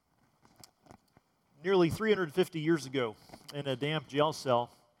Nearly 350 years ago, in a damp jail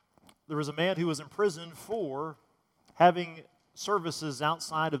cell, there was a man who was imprisoned for having services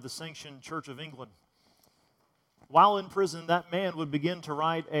outside of the sanctioned Church of England. While in prison, that man would begin to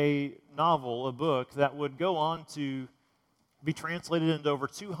write a novel, a book, that would go on to be translated into over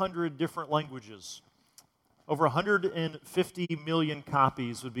 200 different languages. Over 150 million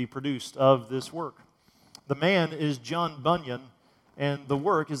copies would be produced of this work. The man is John Bunyan, and the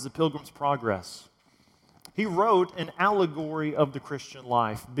work is The Pilgrim's Progress. He wrote an allegory of the Christian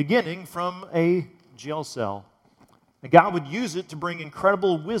life, beginning from a jail cell. And God would use it to bring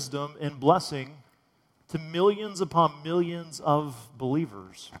incredible wisdom and blessing to millions upon millions of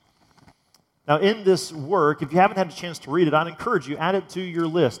believers. Now, in this work, if you haven't had a chance to read it, I'd encourage you, add it to your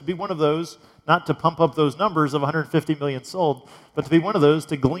list. Be one of those, not to pump up those numbers of 150 million sold, but to be one of those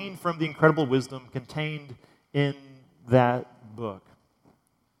to glean from the incredible wisdom contained in that book.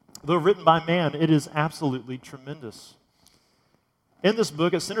 Though written by man, it is absolutely tremendous. In this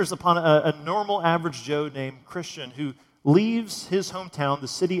book, it centers upon a normal, average Joe named Christian who leaves his hometown, the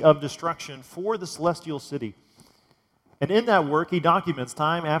city of destruction, for the celestial city. And in that work, he documents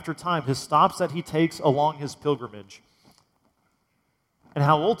time after time his stops that he takes along his pilgrimage. And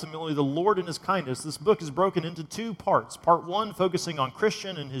how ultimately the Lord in his kindness, this book is broken into two parts. Part one, focusing on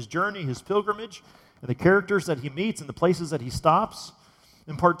Christian and his journey, his pilgrimage, and the characters that he meets and the places that he stops.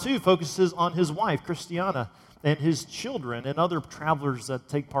 And part two focuses on his wife, Christiana, and his children and other travelers that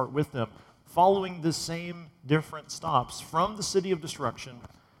take part with them, following the same different stops from the city of destruction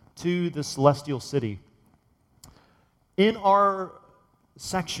to the celestial city. In our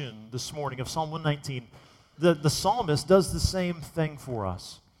section this morning of Psalm 119, the psalmist does the same thing for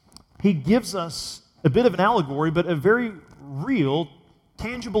us. He gives us a bit of an allegory, but a very real,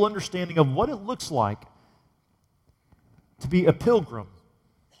 tangible understanding of what it looks like to be a pilgrim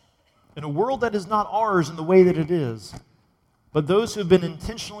in a world that is not ours in the way that it is, but those who have been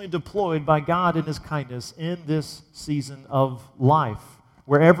intentionally deployed by God in His kindness in this season of life,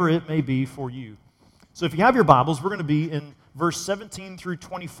 wherever it may be for you. So if you have your Bibles, we're going to be in verse 17 through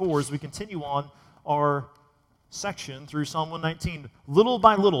 24 as we continue on our section through Psalm 119, little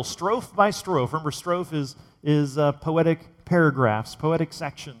by little, strophe by strophe. Remember, strophe is poetic paragraphs, poetic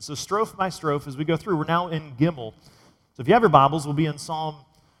sections. So strophe by strophe as we go through. We're now in Gimel. So if you have your Bibles, we'll be in Psalm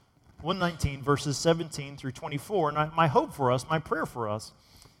 119, verses 17 through 24. And my hope for us, my prayer for us,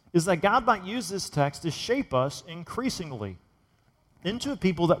 is that God might use this text to shape us increasingly into a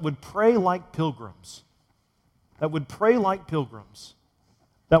people that would pray like pilgrims, that would pray like pilgrims,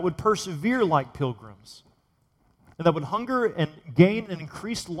 that would persevere like pilgrims, and that would hunger and gain an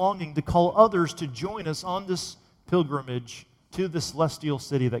increased longing to call others to join us on this pilgrimage to the celestial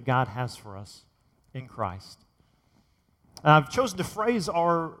city that God has for us in Christ. And I've chosen to phrase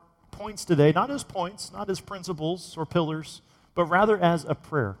our points today, not as points, not as principles or pillars, but rather as a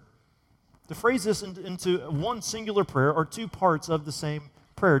prayer. To phrase this into one singular prayer or two parts of the same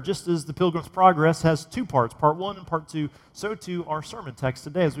prayer, just as the Pilgrim's Progress has two parts, part one and part two, so too our sermon text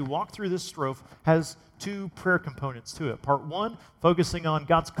today, as we walk through this strophe, has two prayer components to it. Part one, focusing on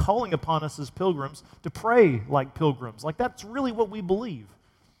God's calling upon us as pilgrims to pray like pilgrims, like that's really what we believe.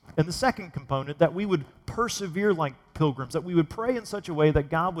 And the second component, that we would persevere like pilgrims, that we would pray in such a way that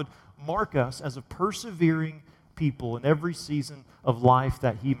God would mark us as a persevering people in every season of life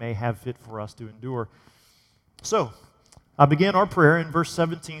that He may have fit for us to endure. So, I begin our prayer in verse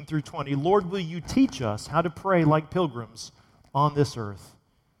 17 through 20. Lord, will you teach us how to pray like pilgrims on this earth?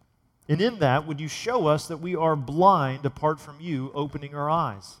 And in that, would you show us that we are blind apart from you opening our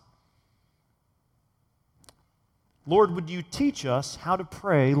eyes? Lord, would you teach us how to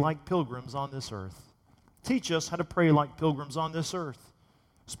pray like pilgrims on this earth? Teach us how to pray like pilgrims on this earth.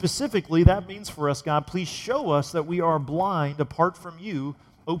 Specifically, that means for us, God, please show us that we are blind apart from you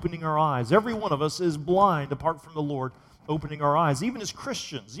opening our eyes. Every one of us is blind apart from the Lord opening our eyes. Even as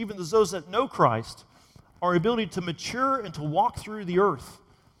Christians, even as those that know Christ, our ability to mature and to walk through the earth,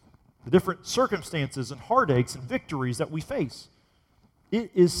 the different circumstances and heartaches and victories that we face,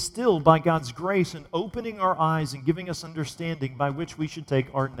 it is still by God's grace and opening our eyes and giving us understanding by which we should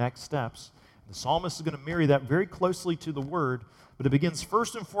take our next steps. The psalmist is going to marry that very closely to the word, but it begins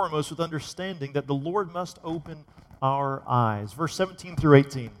first and foremost with understanding that the Lord must open our eyes. Verse 17 through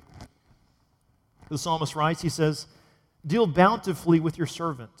 18. The psalmist writes, he says, "Deal bountifully with your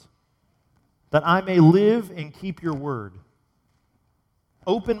servant, that I may live and keep your word.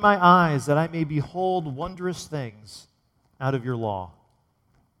 Open my eyes that I may behold wondrous things out of your law."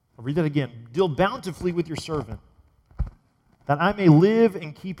 I'll read that again. "Deal bountifully with your servant, that I may live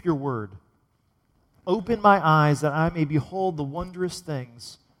and keep your word. Open my eyes that I may behold the wondrous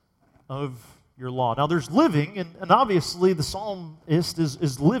things of your law. Now there's living, and obviously the psalmist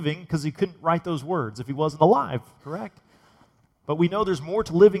is living because he couldn't write those words if he wasn't alive, correct? But we know there's more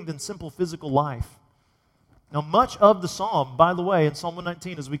to living than simple physical life. Now much of the psalm, by the way, in Psalm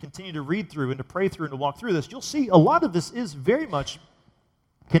 119, as we continue to read through and to pray through and to walk through this, you'll see a lot of this is very much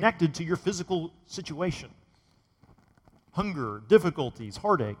connected to your physical situation. Hunger, difficulties,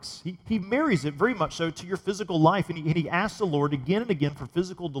 heartaches. He marries it very much so to your physical life, and he asks the Lord again and again for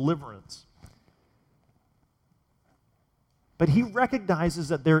physical deliverance. But he recognizes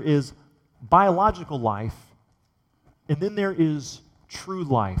that there is biological life, and then there is true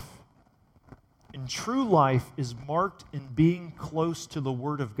life. And true life is marked in being close to the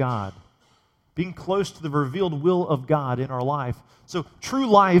Word of God, being close to the revealed will of God in our life. So true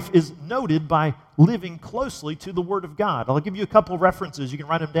life is noted by living closely to the Word of God. I'll give you a couple of references. You can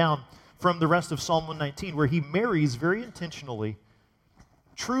write them down from the rest of Psalm 119, where he marries very intentionally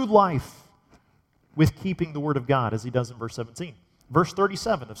true life with keeping the Word of God, as he does in verse 17. Verse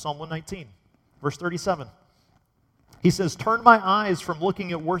 37 of Psalm 119, verse 37. He says, "Turn my eyes from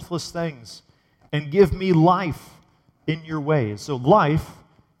looking at worthless things and give me life in your ways." So life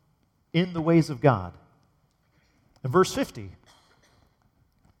in the ways of God. And verse 50,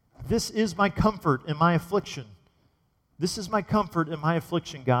 "This is my comfort in my affliction. This is my comfort in my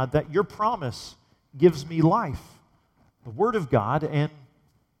affliction, God, that your promise gives me life." The Word of God and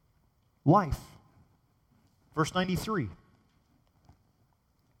life. Verse 93.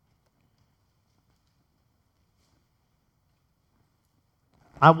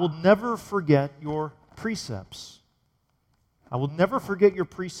 "I will never forget your precepts. I will never forget your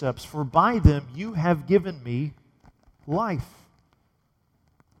precepts, for by them you have given me life."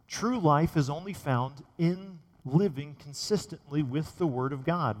 True life is only found in living consistently with the Word of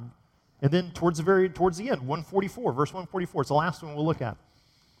God. And then towards the end, 144, verse 144. It's the last one we'll look at.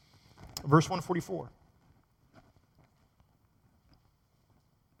 Verse 144.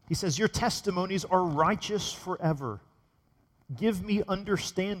 He says, "Your testimonies are righteous forever. Give me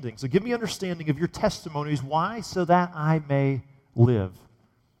understanding." So give me understanding of your testimonies. Why? So that I may live.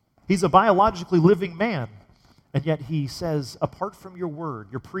 He's a biologically living man, and yet he says, apart from your word,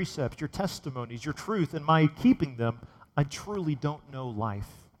 your precepts, your testimonies, your truth, and my keeping them, I truly don't know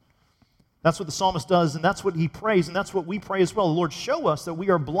life. That's what the psalmist does, and that's what he prays, and that's what we pray as well. Lord, show us that we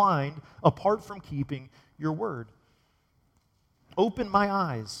are blind apart from keeping your word. Open my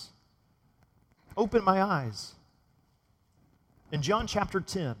eyes. Open my eyes. In John chapter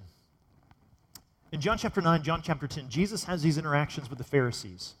 10, in John chapter 9, John chapter 10, Jesus has these interactions with the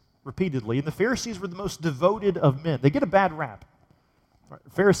Pharisees repeatedly. And the Pharisees were the most devoted of men. They get a bad rap. Right?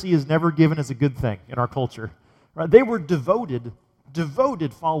 Pharisee is never given as a good thing in our culture. Right? They were devoted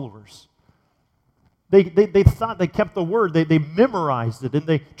followers. They thought they kept the word. They memorized it, and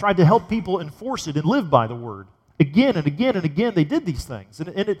they tried to help people enforce it and live by the word. Again and again and again, they did these things. And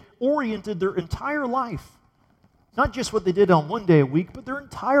it oriented their entire life. Not just what they did on one day a week, but their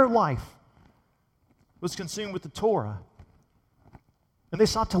entire life was consumed with the Torah. And they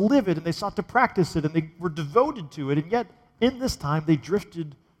sought to live it, and they sought to practice it, and they were devoted to it. And yet, in this time, they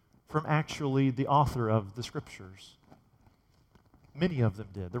drifted from actually the author of the Scriptures. Many of them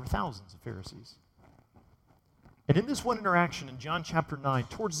did. There were thousands of Pharisees. And in this one interaction in John chapter 9,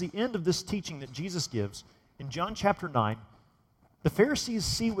 towards the end of this teaching that Jesus gives, in John chapter 9, the Pharisees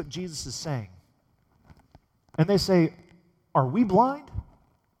see what Jesus is saying. And they say, "Are we blind?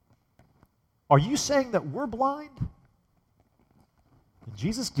 Are you saying that we're blind?" And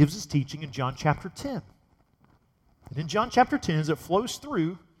Jesus gives his teaching in John chapter 10. And in John chapter 10, as it flows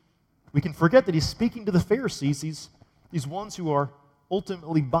through, we can forget that he's speaking to the Pharisees, these ones who are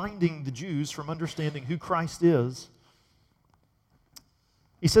ultimately binding the Jews from understanding who Christ is.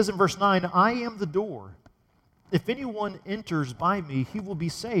 He says in verse 9, "I am the door. If anyone enters by me, he will be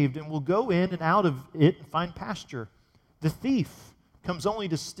saved and will go in and out of it and find pasture. The thief comes only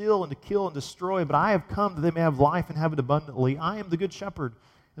to steal and to kill and destroy, but I have come that they may have life and have it abundantly. I am the good shepherd,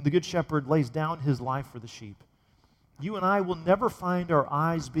 and the good shepherd lays down his life for the sheep." You and I will never find our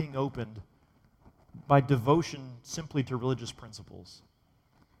eyes being opened by devotion simply to religious principles.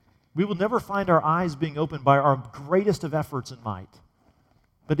 We will never find our eyes being opened by our greatest of efforts and might.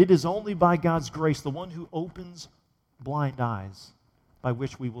 But it is only by God's grace, the one who opens blind eyes, by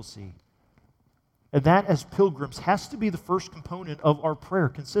which we will see. And that, as pilgrims, has to be the first component of our prayer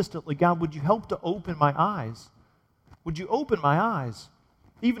consistently. God, would you help to open my eyes? Would you open my eyes?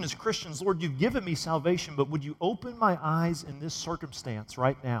 Even as Christians, Lord, you've given me salvation, but would you open my eyes in this circumstance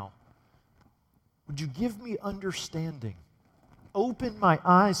right now? Would you give me understanding Open my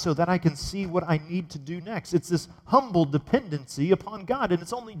eyes so that I can see what I need to do next. It's this humble dependency upon God, and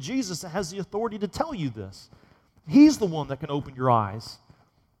it's only Jesus that has the authority to tell you this. He's the one that can open your eyes.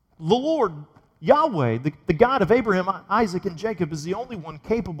 The Lord, Yahweh, the God of Abraham, Isaac, and Jacob, is the only one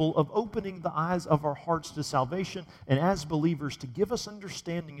capable of opening the eyes of our hearts to salvation and as believers to give us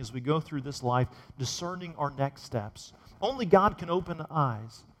understanding as we go through this life, discerning our next steps. Only God can open the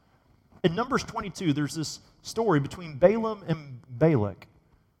eyes. In Numbers 22, there's this story between Balaam and Balak.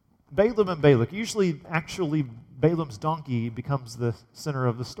 Balaam and Balak. Usually, actually, Balaam's donkey becomes the center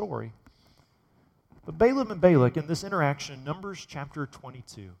of the story. But Balaam and Balak, in this interaction, Numbers chapter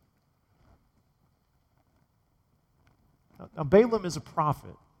 22. Now, Balaam is a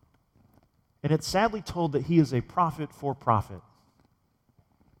prophet, and it's sadly told that he is a prophet for profit.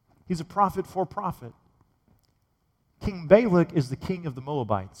 He's a prophet for profit. King Balak is the king of the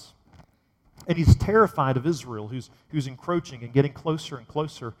Moabites, and he's terrified of Israel, who's encroaching and getting closer and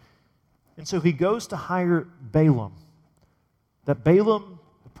closer. And so he goes to hire Balaam, that Balaam,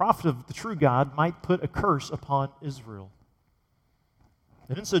 the prophet of the true God, might put a curse upon Israel.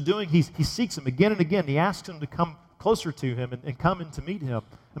 And in so doing, he seeks him again and again. He asks him to come closer to him and come in to meet him.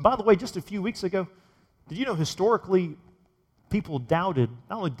 And by the way, just a few weeks ago, did you know historically people doubted,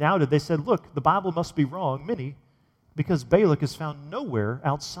 not only doubted, they said, look, the Bible must be wrong, many, because Balak is found nowhere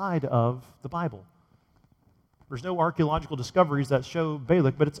outside of the Bible. There's no archaeological discoveries that show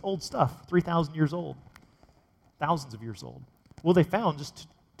Balak, but it's old stuff, 3,000 years old, thousands of years old. Well, they found just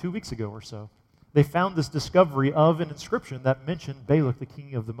 2 weeks ago or so, they found this discovery of an inscription that mentioned Balak, the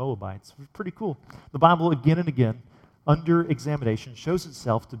king of the Moabites. It was pretty cool. The Bible, again and again, under examination, shows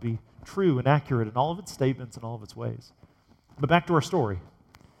itself to be true and accurate in all of its statements and all of its ways. But back to our story.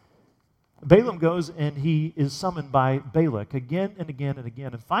 Balaam goes and he is summoned by Balak again and again and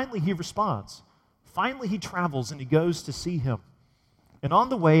again. And finally he responds. Finally he travels and he goes to see him. And on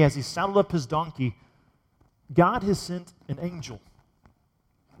the way, as he saddled up his donkey, God has sent an angel.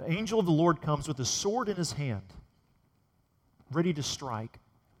 The angel of the Lord comes with a sword in his hand, ready to strike.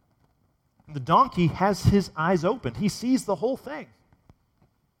 And the donkey has his eyes open. He sees the whole thing.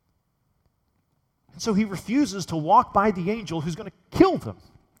 And so he refuses to walk by the angel who's going to kill them.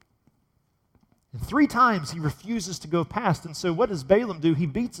 And 3 times he refuses to go past. And so what does Balaam do? He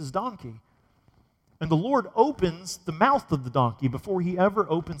beats his donkey. And the Lord opens the mouth of the donkey before he ever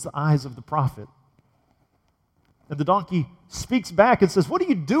opens the eyes of the prophet. And the donkey speaks back and says, what are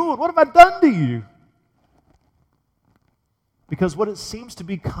you doing? What have I done to you? Because what it seems to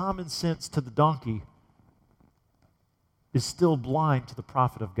be common sense to the donkey is still blind to the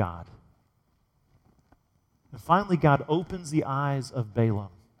prophet of God. And finally, God opens the eyes of Balaam.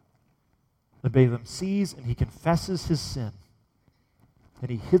 And Balaam sees and he confesses his sin.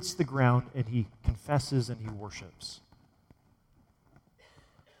 And he hits the ground and he confesses and he worships.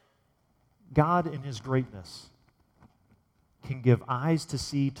 God, in his greatness, can give eyes to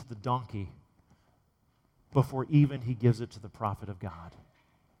see to the donkey before even he gives it to the prophet of God.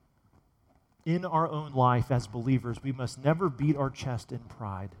 In our own life as believers, we must never beat our chest in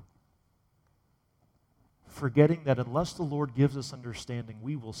pride, forgetting that unless the Lord gives us understanding,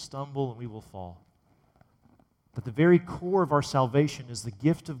 we will stumble and we will fall. But the very core of our salvation is the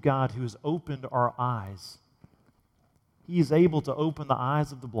gift of God who has opened our eyes. He is able to open the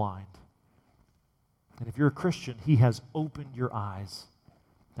eyes of the blind. And if you're a Christian, he has opened your eyes.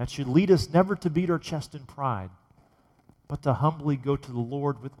 That should lead us never to beat our chest in pride, but to humbly go to the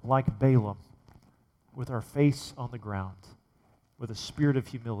Lord like Balaam, with our face on the ground, with a spirit of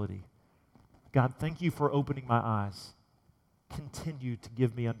humility. God, thank you for opening my eyes. Continue to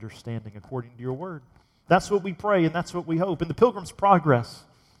give me understanding according to your word. That's what we pray and that's what we hope. In the Pilgrim's Progress,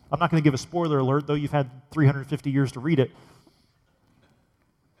 I'm not going to give a spoiler alert, though you've had 350 years to read it.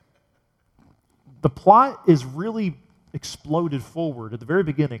 The plot is really exploded forward at the very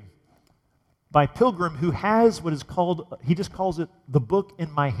beginning by Pilgrim, who has what is called, he just calls it the book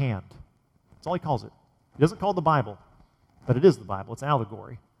in my hand. That's all he calls it. He doesn't call it the Bible, but it is the Bible. It's an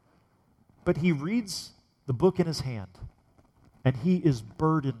allegory. But he reads the book in his hand, and he is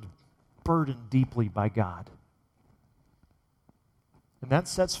burdened deeply by God. And that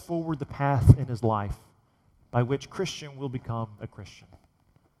sets forward the path in his life by which Christian will become a Christian.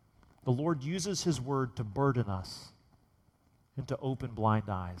 The Lord uses his word to burden us and to open blind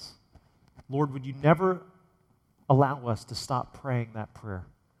eyes. Lord, would you never allow us to stop praying that prayer?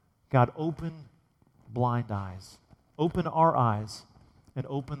 God, open blind eyes. Open our eyes and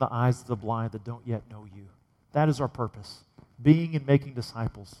open the eyes of the blind that don't yet know you. That is our purpose, being and making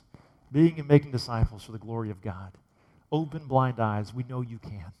disciples. Being and making disciples for the glory of God. Open blind eyes. We know you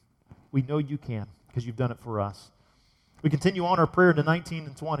can. We know you can because you've done it for us. We continue on our prayer to 19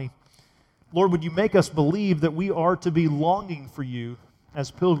 and 20. Lord, would you make us believe that we are to be longing for you as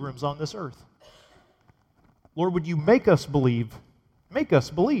pilgrims on this earth? Lord, would you make us believe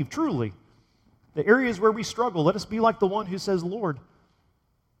truly. The areas where we struggle, let us be like the one who says, Lord,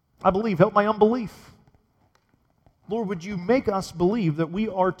 I believe, help my unbelief. Lord, would you make us believe that we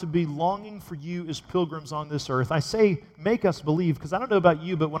are to be longing for you as pilgrims on this earth? I say make us believe because I don't know about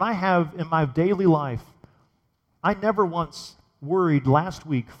you, but when I have in my daily life, I never once worried last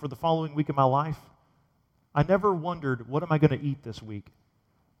week for the following week of my life. I never wondered, what am I going to eat this week?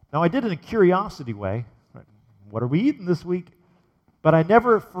 Now, I did it in a curiosity way. What are we eating this week? But I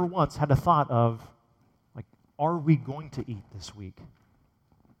never for once had a thought of, like, are we going to eat this week?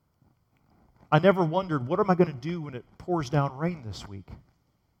 I never wondered, what am I going to do when it pours down rain this week?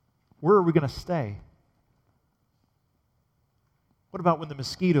 Where are we going to stay? What about when the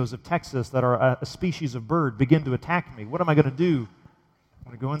mosquitoes of Texas that are a species of bird begin to attack me? What am I going to do? I'm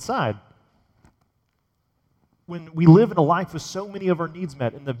going to go inside. When we live in a life with so many of our needs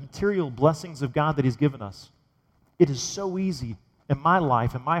met and the material blessings of God that He's given us, it is so easy in my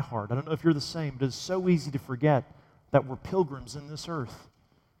life, in my heart, I don't know if you're the same, but it's so easy to forget that we're pilgrims in this earth.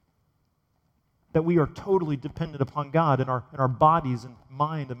 That we are totally dependent upon God in our bodies and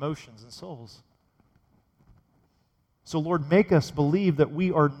mind, emotions, and souls. So Lord, make us believe that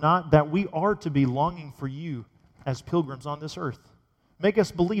we are to be longing for you as pilgrims on this earth. Make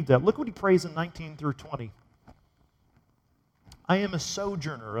us believe that. Look what he prays in 19 through 20. I am a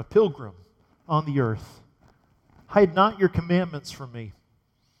sojourner, a pilgrim on the earth. Hide not your commandments from me.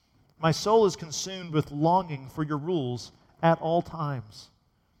 My soul is consumed with longing for your rules at all times.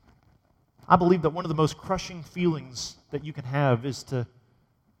 I believe that one of the most crushing feelings that you can have is to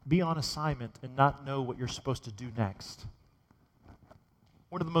be on assignment and not know what you're supposed to do next.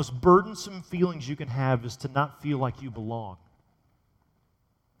 One of the most burdensome feelings you can have is to not feel like you belong.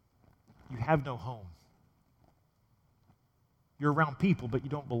 You have no home. You're around people, but you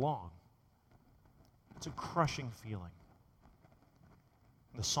don't belong. It's a crushing feeling.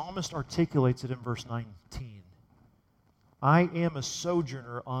 The psalmist articulates it in verse 19. I am a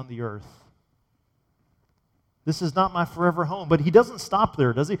sojourner on the earth. This is not my forever home. But he doesn't stop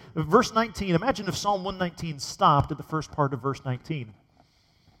there, does he? Verse 19, imagine if Psalm 119 stopped at the first part of verse 19.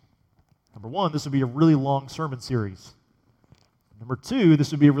 Number one, this would be a really long sermon series. Number two, this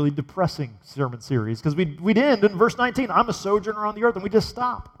would be a really depressing sermon series because we'd end in verse 19, I'm a sojourner on the earth, and we just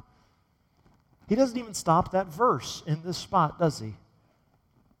stop. He doesn't even stop that verse in this spot, does he?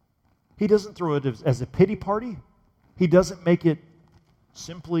 He doesn't throw it as a pity party. He doesn't make it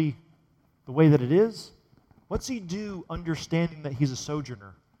simply the way that it is. What's he do understanding that he's a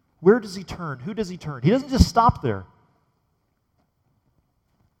sojourner? Where does he turn? Who does he turn? He doesn't just stop there.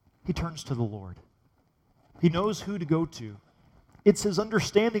 He turns to the Lord. He knows who to go to. It's his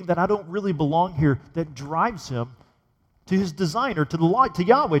understanding that I don't really belong here that drives him to his designer, to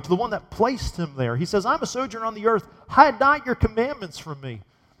Yahweh, to the one that placed him there. He says, I'm a sojourner on the earth. Hide not your commandments from me.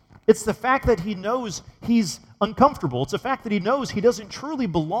 It's the fact that he knows he's uncomfortable. It's the fact that he knows he doesn't truly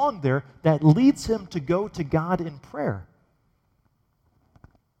belong there that leads him to go to God in prayer.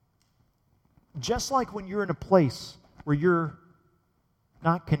 Just like when you're in a place where you're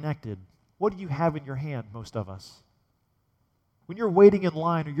not connected, what do you have in your hand, most of us? When you're waiting in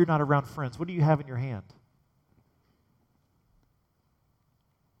line or you're not around friends, what do you have in your hand?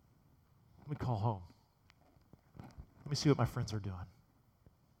 Let me call home. Let me see what my friends are doing.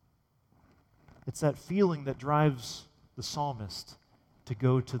 It's that feeling that drives the psalmist to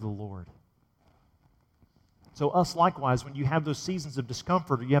go to the Lord. So us likewise, when you have those seasons of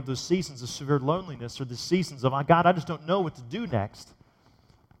discomfort or you have those seasons of severe loneliness or the seasons of, God, I just don't know what to do next,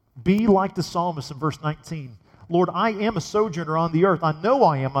 be like the psalmist in verse 19. Lord, I am a sojourner on the earth. I know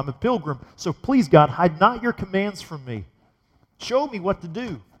I am. I'm a pilgrim. So please, God, hide not your commands from me. Show me what to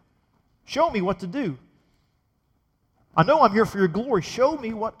do. Show me what to do. I know I'm here for your glory. Show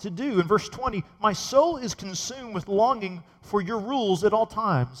me what to do. In verse 20, my soul is consumed with longing for your rules at all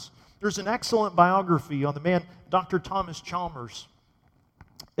times. There's an excellent biography on the man, Dr. Thomas Chalmers.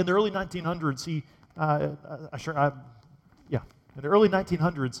 In the early 1900s, in the early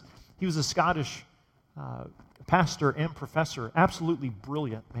 1900s, he was a Scottish pastor and professor. Absolutely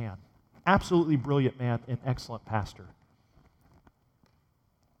brilliant man. Absolutely brilliant man and excellent pastor.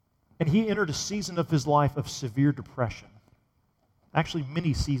 And he entered a season of his life of severe depression. Actually,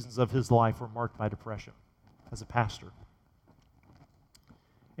 many seasons of his life were marked by depression as a pastor.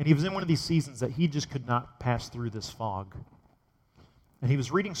 And he was in one of these seasons that he just could not pass through this fog. And he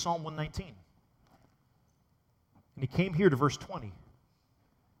was reading Psalm 119. And he came here to verse 20.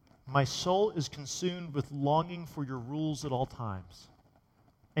 My soul is consumed with longing for your rules at all times.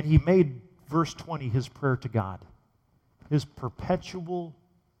 And he made verse 20 his prayer to God, his perpetual,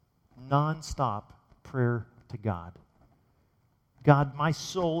 nonstop prayer to God. God, my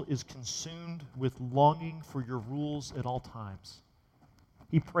soul is consumed with longing for your rules at all times.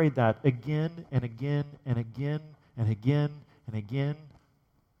 He prayed that again and again and again and again and again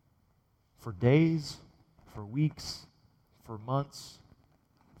for days, for weeks, for months,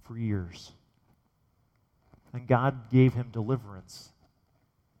 for years. And God gave him deliverance.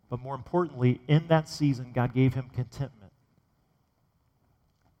 But more importantly, in that season, God gave him contentment.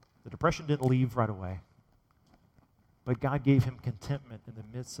 The depression didn't leave right away, but God gave him contentment in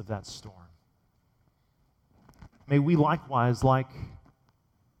the midst of that storm. May we likewise, like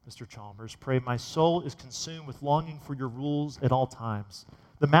Mr. Chalmers, pray, my soul is consumed with longing for your rules at all times.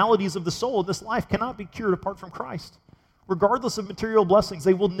 The maladies of the soul in this life cannot be cured apart from Christ. Regardless of material blessings,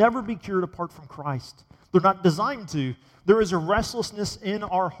 they will never be cured apart from Christ. They're not designed to. There is a restlessness in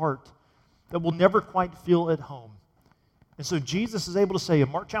our heart that will never quite feel at home. And so Jesus is able to say in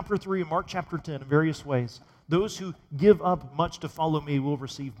Mark chapter 3 and Mark chapter 10 in various ways, those who give up much to follow me will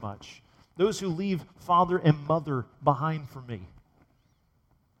receive much. Those who leave father and mother behind for me,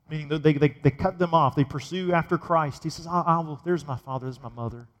 meaning they cut them off, they pursue after Christ. He says, there's my father, there's my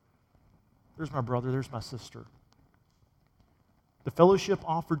mother, there's my brother, there's my sister. The fellowship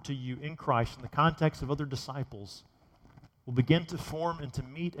offered to you in Christ in the context of other disciples will begin to form and to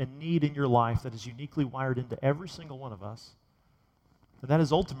meet a need in your life that is uniquely wired into every single one of us. And that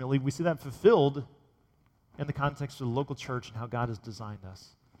is ultimately, we see that fulfilled in the context of the local church and how God has designed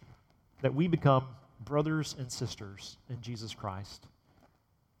us. That we become brothers and sisters in Jesus Christ.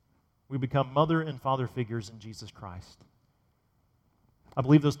 We become mother and father figures in Jesus Christ. I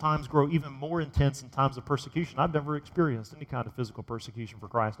believe those times grow even more intense in times of persecution. I've never experienced any kind of physical persecution for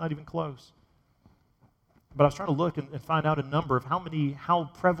Christ, not even close. But I was trying to look and find out a number of how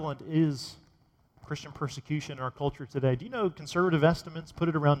prevalent is Christian persecution in our culture today. Do you know conservative estimates put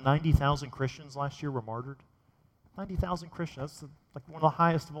it around 90,000 Christians last year were martyred? 90,000 Christians, that's like one of the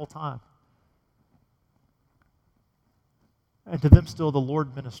highest of all time. And to them still the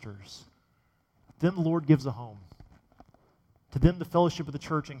Lord ministers. To them the Lord gives a home. To them the fellowship of the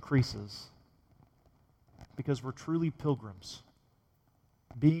church increases. Because we're truly pilgrims,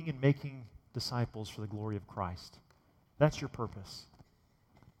 being and making disciples for the glory of Christ. That's your purpose.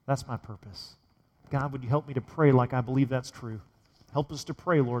 That's my purpose. God, would you help me to pray like I believe that's true? Help us to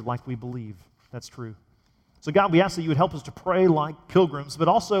pray, Lord, like we believe that's true. So God, we ask that you would help us to pray like pilgrims, but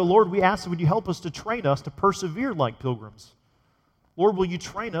also, Lord, we ask that would you help us to train us to persevere like pilgrims. Lord, will you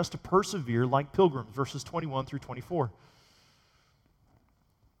train us to persevere like pilgrims? Verses 21 through 24.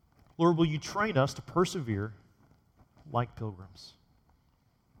 Lord, will you train us to persevere like pilgrims?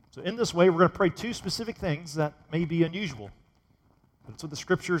 So in this way, we're going to pray two specific things that may be unusual. But it's what the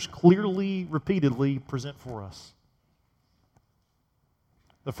Scriptures clearly, repeatedly present for us.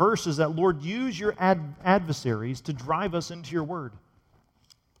 The first is that, Lord, use your adversaries to drive us into your word.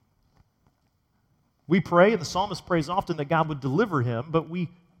 We pray, and the psalmist prays often that God would deliver him, but we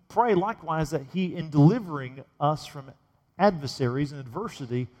pray likewise that he, in delivering us from adversaries and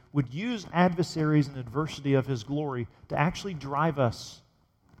adversity, would use adversaries and adversity of his glory to actually drive us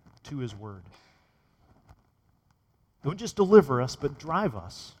to his word. Don't just deliver us, but drive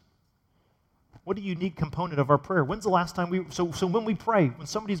us. What a unique component of our prayer. When's the last time so when we pray, when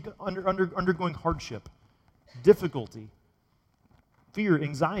somebody's undergoing hardship, difficulty, fear,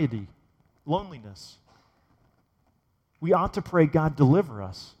 anxiety, loneliness, we ought to pray, God, deliver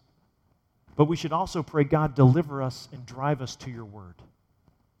us. But we should also pray, God, deliver us and drive us to your word.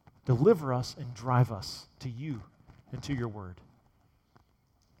 Deliver us and drive us to you and to your word.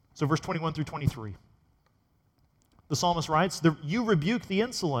 So verse 21 through 23. The psalmist writes, you rebuke the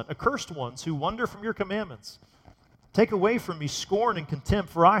insolent, accursed ones who wander from your commandments. Take away from me scorn and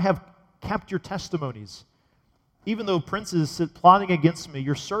contempt, for I have kept your testimonies. Even though princes sit plotting against me,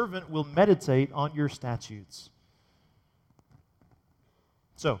 your servant will meditate on your statutes.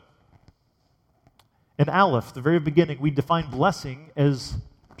 So, in Aleph, the very beginning, we define blessing as,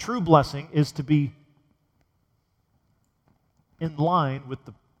 true blessing is to be in line with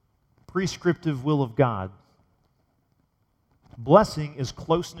the prescriptive will of God. Blessing is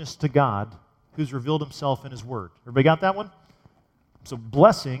closeness to God, who's revealed himself in his word. Everybody got that one? So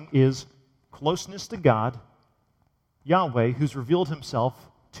blessing is closeness to God, Yahweh, who's revealed himself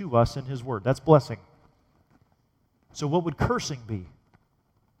to us in his word. That's blessing. So what would cursing be?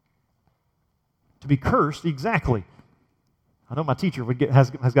 To be cursed, exactly. I know my teacher has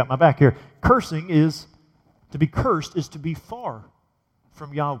got my back here. To be cursed is to be far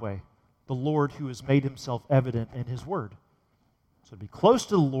from Yahweh, the Lord who has made himself evident in his word. So to be close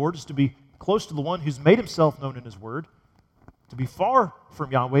to the Lord is to be close to the one who's made himself known in his word. To be far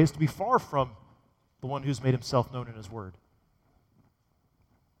from Yahweh is to be far from the one who's made himself known in his word.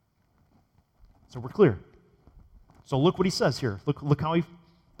 So we're clear. So look what he says here. Look how he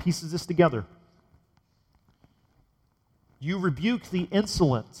pieces this together. You rebuke the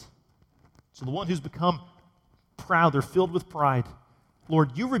insolent. So the one who's become proud, they're filled with pride.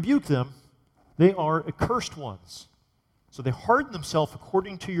 Lord, you rebuke them. They are accursed ones. So they harden themselves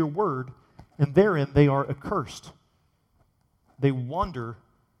according to your word, and therein they are accursed. They wander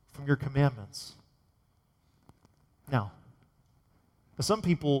from your commandments. Now, some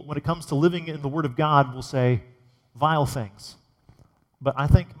people, when it comes to living in the Word of God, will say vile things. But I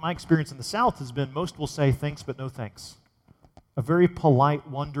think my experience in the South has been most will say thanks but no thanks. A very polite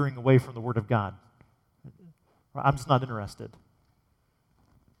wandering away from the Word of God. I'm just not interested.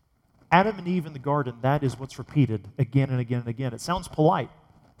 Adam and Eve in the garden, that is what's repeated again and again and again. It sounds polite.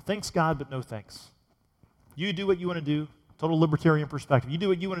 Thanks God, but no thanks. You do what you want to do. Total libertarian perspective. You do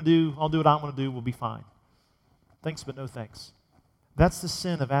what you want to do. I'll do what I want to do. We'll be fine. Thanks, but no thanks. That's the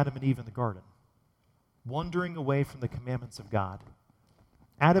sin of Adam and Eve in the garden. Wandering away from the commandments of God.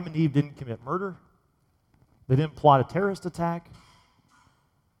 Adam and Eve didn't commit murder. They didn't plot a terrorist attack.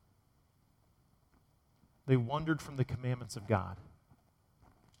 They wandered from the commandments of God.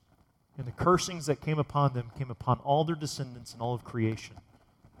 And the cursings that came upon them came upon all their descendants and all of creation.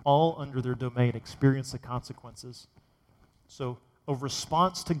 All under their domain experienced the consequences. So a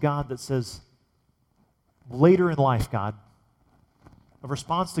response to God that says, later in life, God, a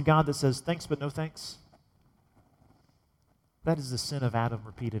response to God that says, thanks but no thanks, that is the sin of Adam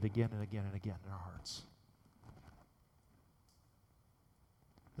repeated again and again and again in our hearts.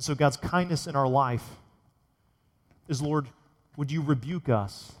 And so God's kindness in our life is, Lord, would you rebuke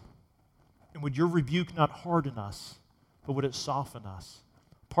us? And would your rebuke not harden us, but would it soften us?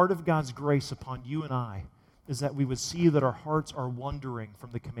 Part of God's grace upon you and I is that we would see that our hearts are wandering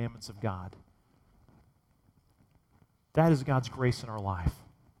from the commandments of God. That is God's grace in our life.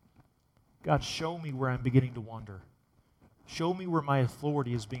 God, show me where I'm beginning to wander. Show me where my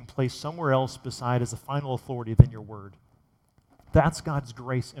authority is being placed somewhere else beside as a final authority than your word. That's God's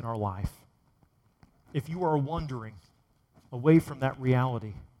grace in our life. If you are wandering away from that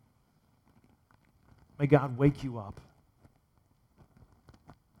reality, may God wake you up,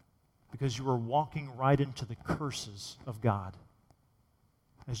 because you are walking right into the curses of God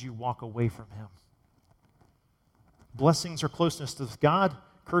as you walk away from him. Blessings are closeness to God.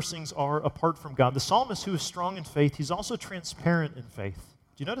 Cursings are apart from God. The psalmist who is strong in faith, he's also transparent in faith.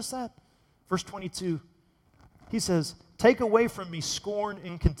 Do you notice that? Verse 22, he says, take away from me scorn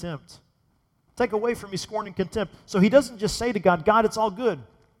and contempt. Take away from me scorn and contempt. So he doesn't just say to God, God, it's all good.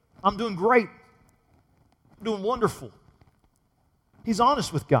 I'm doing great. I'm doing wonderful. He's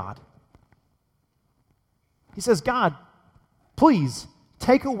honest with God. He says, God, please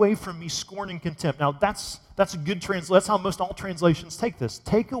take away from me scorn and contempt. Now, that's a good translation. That's how most all translations take this.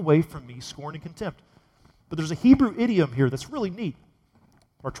 Take away from me scorn and contempt. But there's a Hebrew idiom here that's really neat.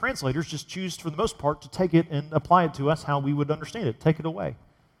 Our translators just choose, for the most part, to take it and apply it to us how we would understand it. Take it away.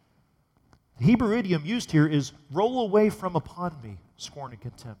 The Hebrew idiom used here is roll away from upon me scorn and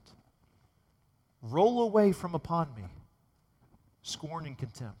contempt. Roll away from upon me scorn and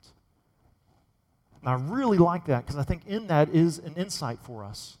contempt. And I really like that because I think in that is an insight for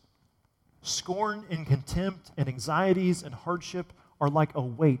us. Scorn and contempt and anxieties and hardship are like a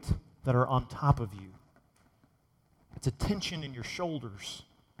weight that are on top of you. It's a tension in your shoulders.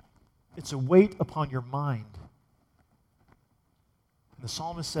 It's a weight upon your mind. And the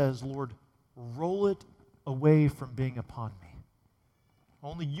psalmist says, Lord, roll it away from being upon me.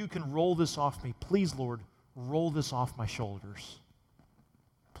 Only you can roll this off me. Please, Lord, roll this off my shoulders.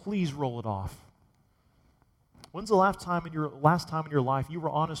 Please roll it off. When's the last time in your life you were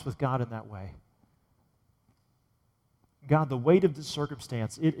honest with God in that way? God, the weight of this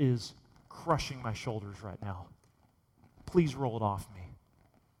circumstance, it is crushing my shoulders right now. Please roll it off me.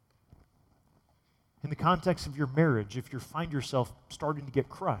 In the context of your marriage, if you find yourself starting to get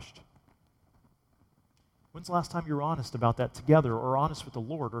crushed, when's the last time you were honest about that together, or honest with the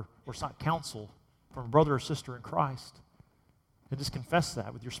Lord, or sought counsel from a brother or sister in Christ? And just confess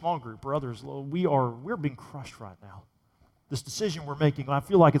that with your small group or others. We're being crushed right now. This decision we're making, I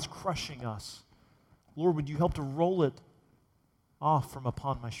feel like it's crushing us. Lord, would you help to roll it off from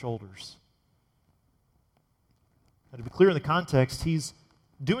upon my shoulders? And to be clear in the context, he's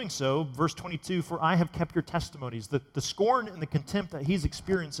doing so, verse 22, for I have kept your testimonies. The scorn and the contempt that he's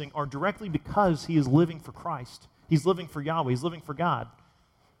experiencing are directly because he is living for Christ. He's living for Yahweh. He's living for God.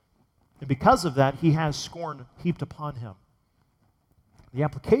 And because of that, he has scorn heaped upon him. The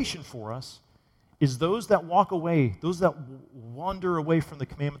application for us is those that walk away, those that wander away from the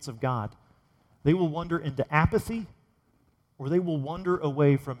commandments of God, they will wander into apathy, or they will wander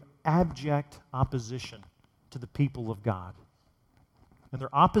away from abject opposition to the people of God. And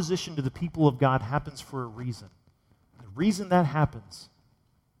their opposition to the people of God happens for a reason. The reason that happens,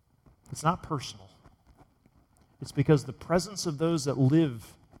 it's not personal. It's because the presence of those that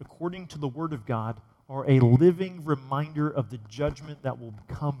live according to the Word of God are a living reminder of the judgment that will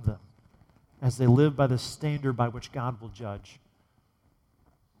come them as they live by the standard by which God will judge.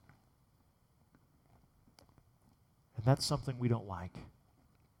 And that's something we don't like.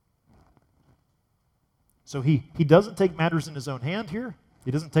 So he doesn't take matters in his own hand here. He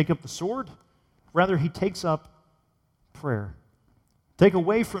doesn't take up the sword. Rather, he takes up prayer. Take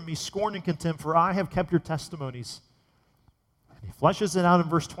away from me scorn and contempt, for I have kept your testimonies. And he fleshes it out in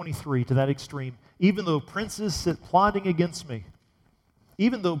verse 23 to that extreme. Even though princes sit plotting against me.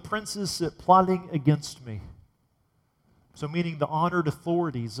 Even though princes sit plotting against me. So meaning the honored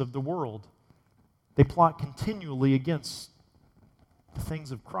authorities of the world, they plot continually against the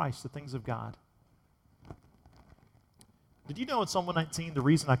things of Christ, the things of God. Did you know in Psalm 119, the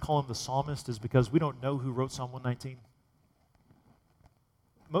reason I call him the psalmist is because we don't know who wrote Psalm 119?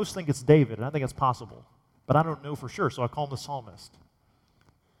 Most think it's David, and I think it's possible. But I don't know for sure, so I call him the psalmist.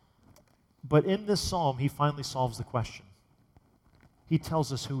 But in this psalm, he finally solves the question. He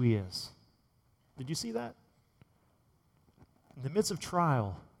tells us who he is. Did you see that? In the midst of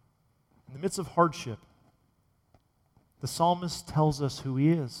trial, in the midst of hardship, the psalmist tells us who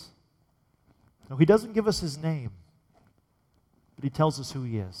he is. No, he doesn't give us his name, but he tells us who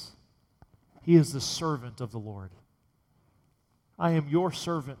he is. He is the servant of the Lord. I am your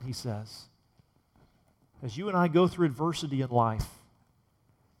servant, he says. As you and I go through adversity in life,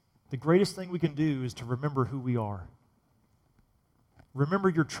 the greatest thing we can do is to remember who we are. Remember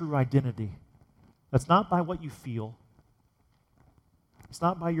your true identity. That's not by what you feel. It's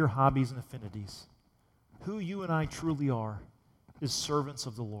not by your hobbies and affinities. Who you and I truly are is servants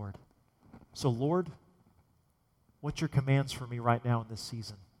of the Lord. So, Lord, what's your commands for me right now in this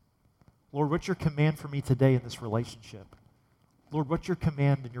season? Lord, what's your command for me today in this relationship? Lord, what's your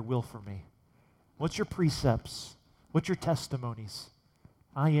command and your will for me? What's your precepts? What's your testimonies?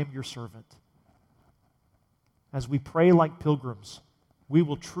 I am your servant. As we pray like pilgrims, we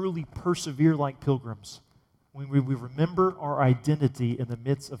will truly persevere like pilgrims when we remember our identity in the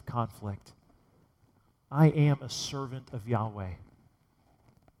midst of conflict. I am a servant of Yahweh.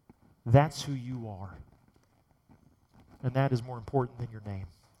 That's who you are. And that is more important than your name.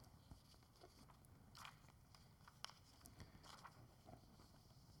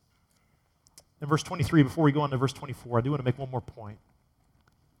 In verse 23, before we go on to verse 24, I do want to make one more point.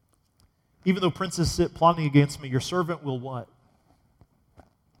 Even though princes sit plotting against me, your servant will what?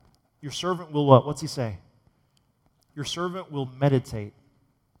 Your servant will what? What's he say? Your servant will meditate.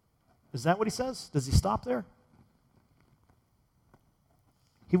 Is that what he says? Does he stop there?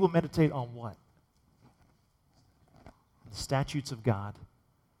 He will meditate on what? The statutes of God.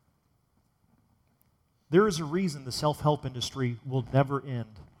 There is a reason the self-help industry will never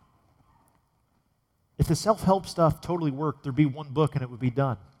end. If the self-help stuff totally worked, there'd be one book and it would be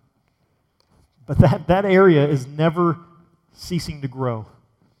done. But that area is never ceasing to grow.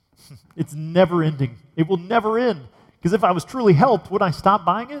 It's never ending. It will never end. Because if I was truly helped, would I stop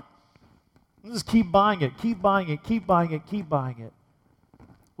buying it? I'll just keep buying it, keep buying it, keep buying it, keep buying it.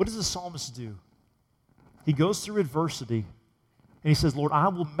 What does the psalmist do? He goes through adversity and he says, Lord, I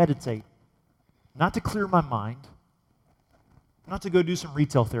will meditate, not to clear my mind, not to go do some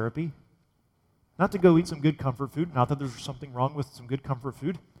retail therapy, not to go eat some good comfort food, not that there's something wrong with some good comfort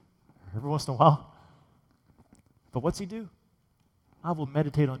food every once in a while. But what's he do? I will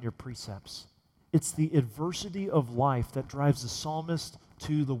meditate on your precepts. It's the adversity of life that drives the psalmist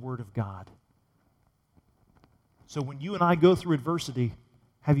to the Word of God. So when you and I go through adversity,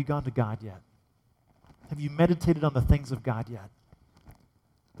 have you gone to God yet? Have you meditated on the things of God yet?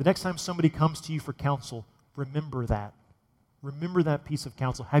 The next time somebody comes to you for counsel, remember that. Remember that piece of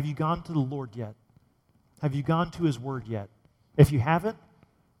counsel. Have you gone to the Lord yet? Have you gone to His Word yet? If you haven't,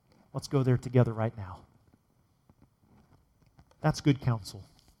 let's go there together right now. That's good counsel.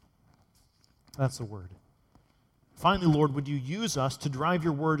 That's the Word. Finally, Lord, would you use us to drive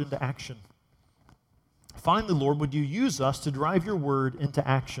your Word into action? Finally, Lord, would you use us to drive your Word into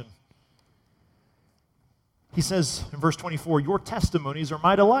action? He says in verse 24, your testimonies are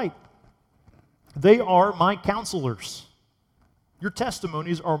my delight. They are my counselors. Your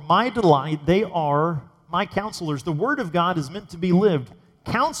testimonies are my delight. They are my counselors. The Word of God is meant to be lived.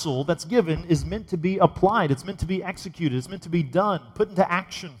 counsel that's given is meant to be applied. It's meant to be executed. It's meant to be done, put into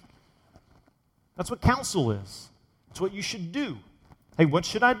action. That's what counsel is. It's what you should do. Hey, what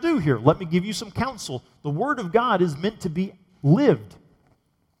should I do here? Let me give you some counsel. The Word of God is meant to be lived.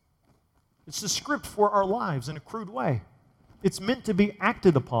 It's the script for our lives in a crude way. It's meant to be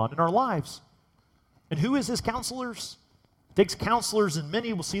acted upon in our lives. And who is his counselors? It takes counselors and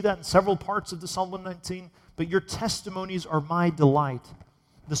many. We'll see that in several parts of the Psalm 119. But your testimonies are my delight.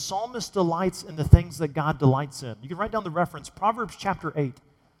 The psalmist delights in the things that God delights in. You can write down the reference, Proverbs chapter 8.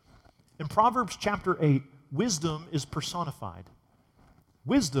 In Proverbs chapter 8, wisdom is personified.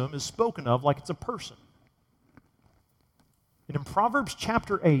 Wisdom is spoken of like it's a person. And in Proverbs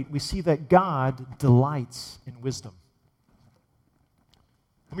chapter 8, we see that God delights in wisdom.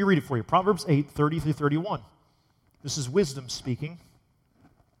 Let me read it for you. Proverbs 8, 30 through 31. This is wisdom speaking.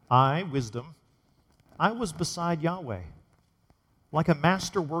 I, wisdom, I was beside Yahweh, like a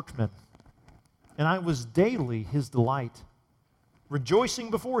master workman, and I was daily his delight,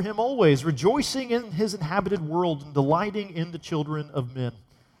 rejoicing before him always, rejoicing in his inhabited world, and delighting in the children of men.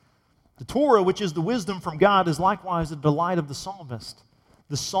 The Torah, which is the wisdom from God, is likewise the delight of the psalmist.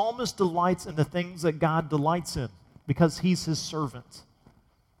 The psalmist delights in the things that God delights in, because he's his servant.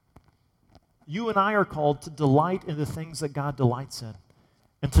 You and I are called to delight in the things that God delights in.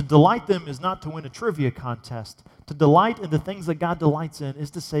 And to delight them is not to win a trivia contest. To delight in the things that God delights in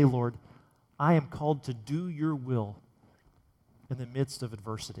is to say, Lord, I am called to do your will in the midst of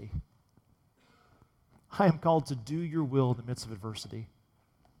adversity. I am called to do your will in the midst of adversity.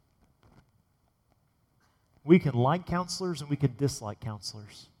 We can like counselors and we can dislike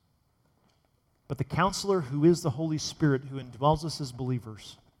counselors. But the counselor who is the Holy Spirit who indwells us as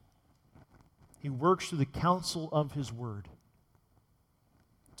believers, he works through the counsel of his word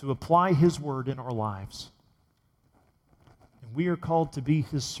to apply his word in our lives. And we are called to be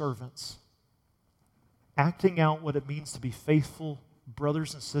his servants, acting out what it means to be faithful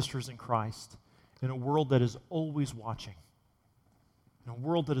brothers and sisters in Christ in a world that is always watching. In a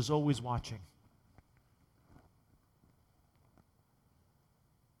world that is always watching.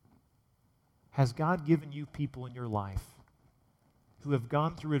 Has God given you people in your life who have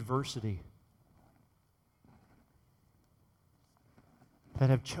gone through adversity, that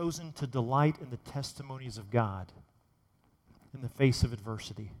have chosen to delight in the testimonies of God in the face of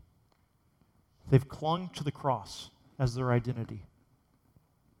adversity? They've clung to the cross as their identity.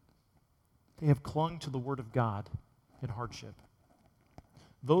 They have clung to the Word of God in hardship.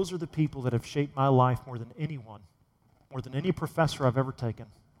 Those are the people that have shaped my life more than anyone, more than any professor I've ever taken.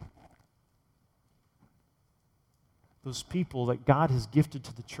 Those people that God has gifted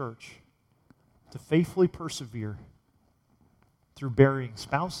to the church to faithfully persevere through burying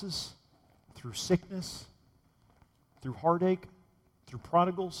spouses, through sickness, through heartache, through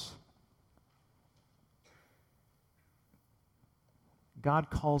prodigals.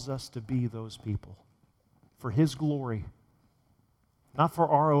 God calls us to be those people for his glory, not for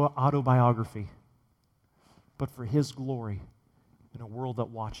our autobiography, but for his glory in a world that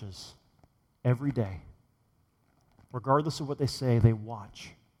watches every day. Regardless of what they say, they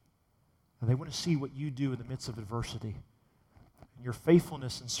watch. And they want to see what you do in the midst of adversity. And your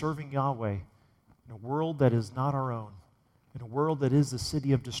faithfulness in serving Yahweh in a world that is not our own, in a world that is the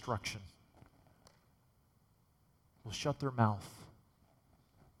city of destruction, will shut their mouth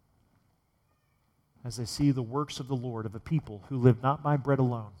as they see the works of the Lord, of a people who live not by bread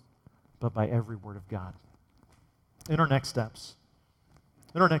alone, but by every word of God. In our next steps,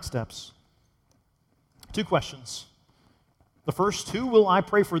 two questions. The first, who will I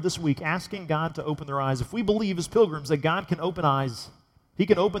pray for this week? Asking God to open their eyes. If we believe as pilgrims that God can open eyes, he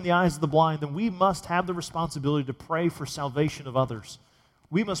can open the eyes of the blind, then we must have the responsibility to pray for salvation of others.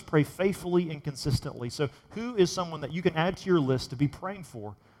 We must pray faithfully and consistently. So who is someone that you can add to your list to be praying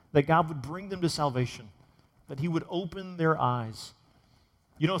for, that God would bring them to salvation, that he would open their eyes?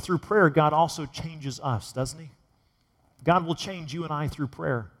 You know, through prayer, God also changes us, doesn't he? God will change you and I through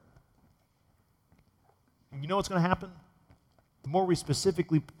prayer. And you know what's going to happen? The more we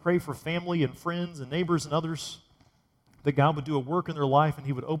specifically pray for family and friends and neighbors and others, that God would do a work in their life and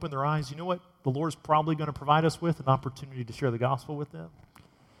he would open their eyes, you know what the Lord's probably going to provide us with? An opportunity to share the gospel with them.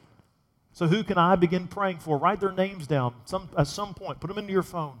 So who can I begin praying for? Write their names down at some point. Put them into your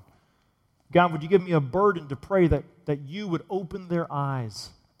phone. God, would you give me a burden to pray that you would open their eyes?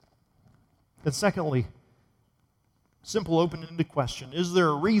 And secondly, simple open-ended question. Is there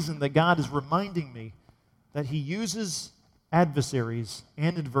a reason that God is reminding me that he uses adversaries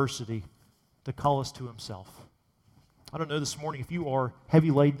and adversity to call us to himself? I don't know this morning if you are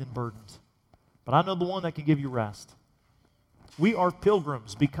heavy laden and burdened, but I know the one that can give you rest. We are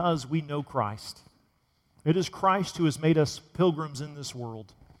pilgrims because we know Christ. It is Christ who has made us pilgrims in this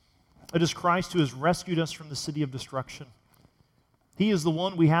world. It is Christ who has rescued us from the city of destruction. He is the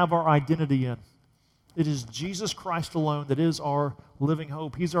one we have our identity in. It is Jesus Christ alone that is our living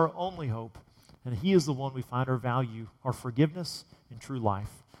hope. He's our only hope. And He is the one we find our value, our forgiveness, and true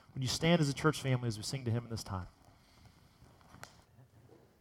life. Would you stand as a church family as we sing to Him in this time?